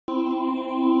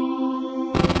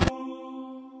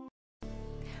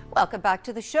Welcome back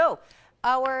to the show.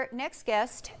 Our next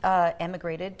guest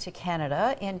emigrated to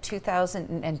Canada in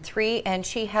 2003, and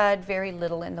she had very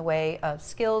little in the way of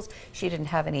skills. She didn't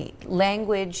have any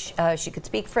language. She could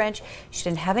speak French. She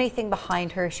didn't have anything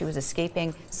behind her. She was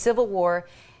escaping civil war.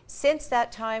 Since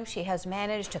that time, she has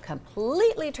managed to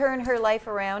completely turn her life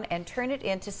around and turn it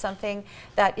into something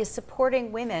that is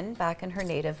supporting women back in her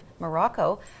native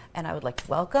Morocco. And I would like to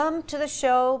welcome to the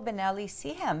show Benali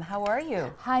Sihem. How are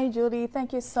you? Hi, Judy.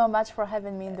 Thank you so much for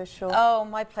having me in the show. Oh,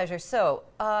 my pleasure. So,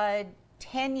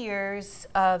 10 years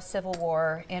of civil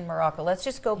war in Morocco. Let's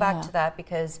just go back to that,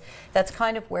 because that's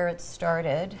kind of where it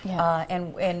started,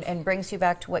 and brings you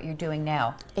back to what you're doing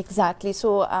now. Exactly.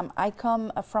 So I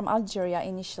come from Algeria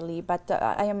initially, but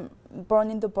I am born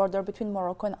in the border between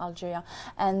Morocco and Algeria,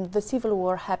 and the civil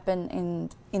war happened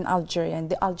in Algeria, in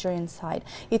the Algerian side.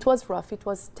 It was rough. It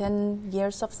was 10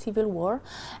 years of civil war,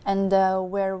 and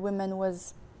where women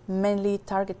was mainly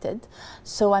targeted.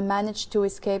 So I managed to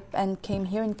escape and came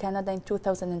here in Canada in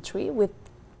 2003 with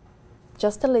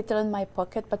just a little in my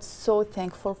pocket, but so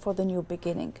thankful for the new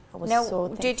beginning. I was so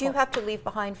thankful. Did you have to leave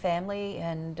behind family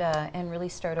and really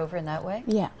start over in that way?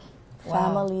 Yeah. Wow.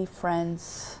 Family,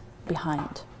 friends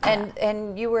behind.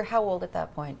 And you were how old at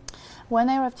that point? When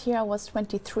I arrived here, I was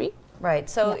 23. Right,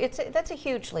 so that's a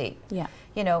huge leap,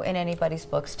 you know, in anybody's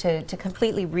books to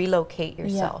completely relocate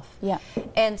yourself. Yeah.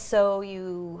 And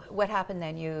so what happened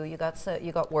then? You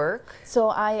got work.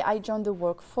 So I joined the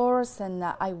workforce, and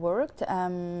I worked,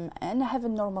 and I have a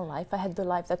normal life. I had the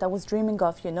life that I was dreaming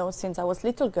of, you know, since I was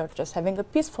little girl, just having a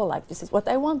peaceful life. This is what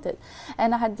I wanted,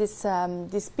 and I had this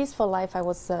this peaceful life I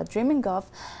was dreaming of,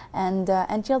 and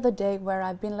until the day where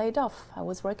I've been laid off. I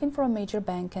was working for a major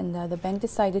bank, and the bank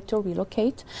decided to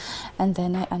relocate. And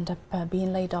then I ended up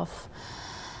being laid off.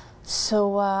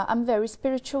 So I'm very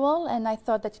spiritual, and I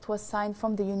thought that it was a sign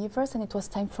from the universe, and it was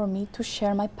time for me to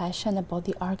share my passion about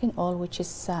the Argan Oil, which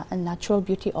is a natural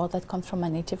beauty oil that comes from my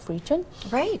native region.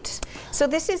 Right. So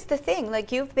this is the thing, like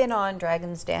you've been on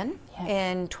Dragon's Den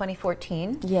in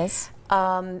 2014. Yes.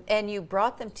 And you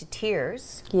brought them to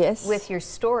tears with your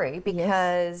story,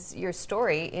 because your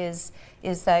story is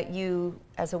that you,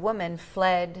 as a woman,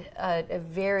 fled a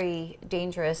very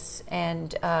dangerous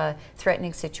and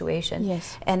threatening situation,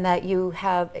 and that you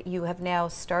have now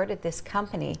started this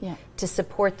company to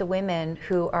support the women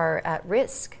who are at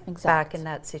risk back in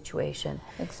that situation.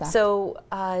 Exactly. So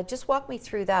just walk me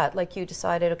through that. Like, you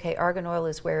decided, okay, Argan Oil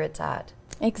is where it's at.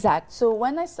 Exact. So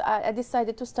when I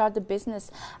decided to start the business,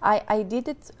 I did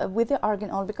it with the Argan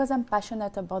Oil because I'm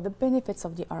passionate about the benefits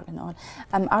of the Argan Oil.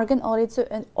 Argan Oil is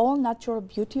an all-natural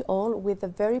beauty oil with a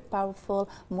very powerful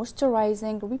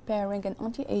moisturizing, repairing, and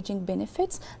anti-aging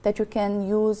benefits that you can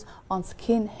use on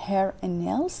skin, hair, and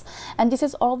nails. And this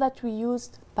is all that we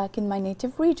used back in my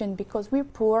native region, because we're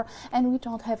poor and we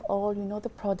don't have all, you know, the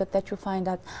product that you find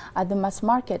at the mass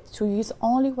market. To use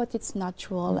only what is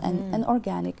natural and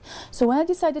organic. So when I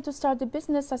decided to start the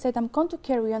business, I said I'm going to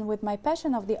carry on with my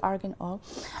passion of the Argan Oil,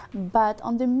 but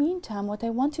on the meantime, what I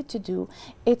wanted to do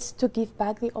is to give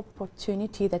back the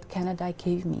opportunity that Canada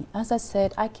gave me. As I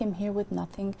said, I came here with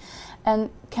nothing, and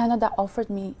Canada offered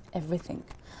me everything.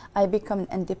 I became an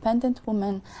independent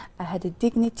woman. I had a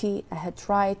dignity, I had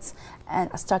rights, and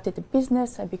I started a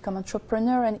business. I became an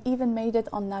entrepreneur and even made it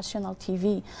on national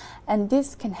TV. And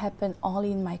this can happen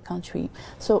only in my country.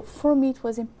 So for me, it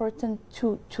was important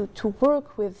to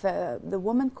work with the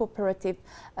women cooperative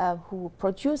who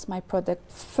produce my product,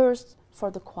 first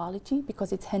for the quality,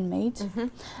 because it's handmade.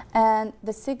 And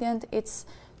the second, it's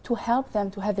to help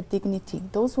them to have a dignity.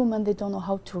 Those women, they don't know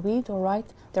how to read or write.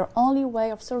 Their only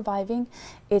way of surviving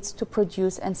is to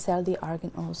produce and sell the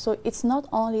Argan Oil. So it's not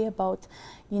only about,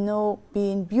 you know,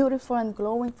 being beautiful and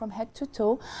glowing from head to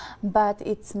toe, but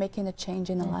it's making a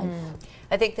change in a life.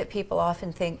 I think that people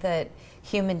often think that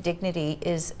human dignity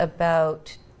is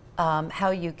about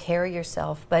how you carry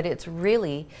yourself, but it's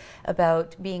really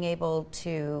about being able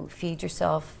to feed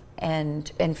yourself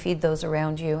and feed those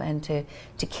around you, and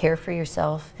to care for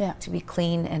yourself, to be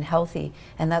clean and healthy,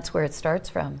 and that's where it starts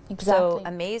from. So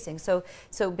amazing.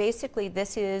 So basically,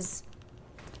 this is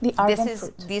the Argan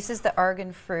fruit. This is the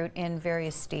Argan fruit in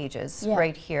various stages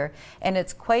right here, and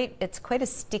it's quite a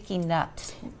sticky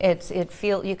nut.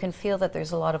 You can feel that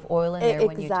there's a lot of oil in there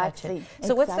when you touch it.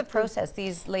 So what's the process?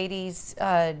 These ladies,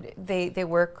 they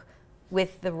work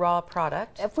with the raw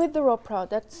product. With the raw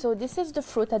product, so this is the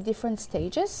fruit at different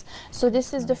stages. So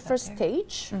this is the first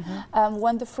stage,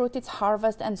 when the fruit is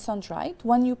harvested and sun-dried.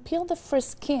 When you peel the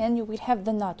first skin, you will have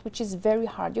the nut, which is very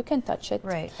hard. You can touch it.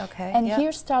 Right, okay. And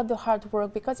here start the hard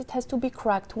work, because it has to be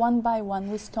cracked one by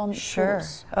one with stone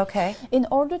tools. Okay. In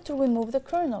order to remove the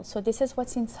kernel. So this is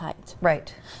what's inside.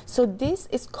 Right. So this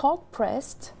is cold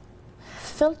pressed,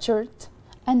 filtered,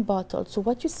 and bottled. So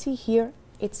what you see here,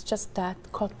 it's just that,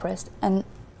 cold pressed and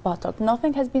bottled.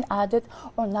 Nothing has been added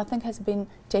or nothing has been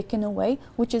taken away,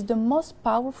 which is the most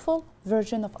powerful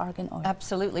version of argan oil.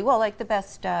 Absolutely. Well, like the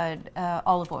best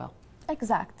olive oil.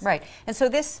 Exact. Right. And so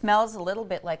this smells a little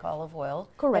bit like olive oil.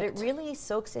 Correct. But it really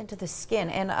soaks into the skin.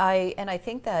 And I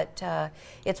think that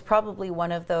it's probably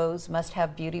one of those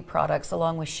must-have beauty products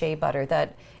along with shea butter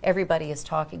that everybody is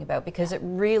talking about, because it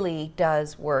really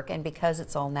does work, and because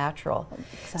it's all natural.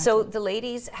 Exactly. So the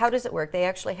ladies, how does it work? They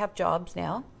actually have jobs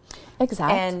now.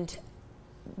 Exactly. And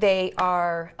they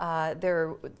are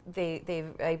they're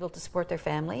able to support their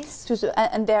families,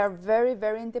 and they are very,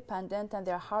 very independent, and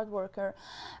they're hard worker,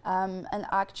 and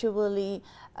actually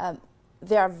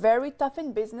they are very tough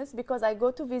in business, because I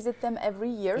go to visit them every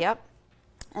year. Yep.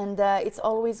 And it's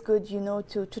always good, you know,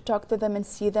 to talk to them and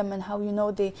see them, and how, you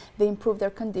know, they improve their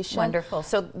condition. Wonderful.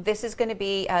 So this is going to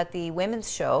be at the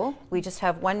women's show. We just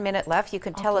have 1 minute left. You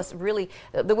can tell us, really,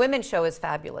 the women's show is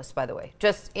fabulous, by the way,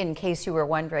 just in case you were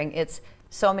wondering. It's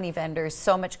so many vendors,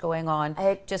 so much going on.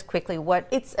 Just quickly, what?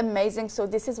 It's amazing. So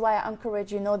this is why I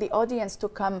encourage, you know, the audience to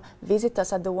come visit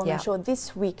us at the women's show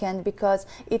this weekend, because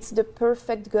it's the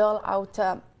perfect girl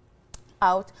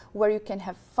out where you can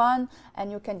have fun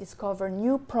and you can discover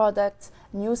new products,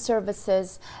 new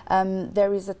services.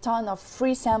 There is a ton of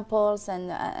free samples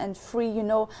and free, you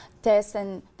know, tests,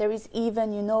 and there is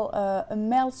even, you know, a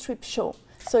male strip show.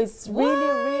 So it's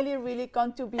really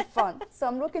going to be fun. So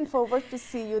I'm looking forward to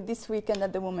see you this weekend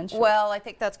at the Women's Show. Well, I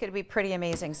think that's going to be pretty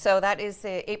amazing. So that is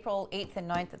April 8th and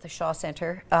 9th at the Shaw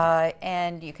Centre.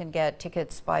 And you can get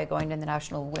tickets by going to the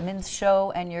National Women's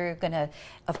Show. And you're going to,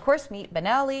 of course, meet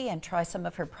Benali and try some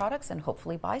of her products and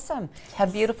hopefully buy some.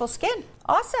 Have beautiful skin.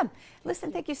 Awesome.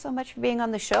 Listen, thank you so much for being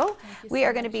on the show. We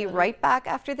are going to be right back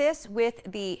after this with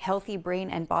the Healthy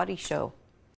Brain and Body Show.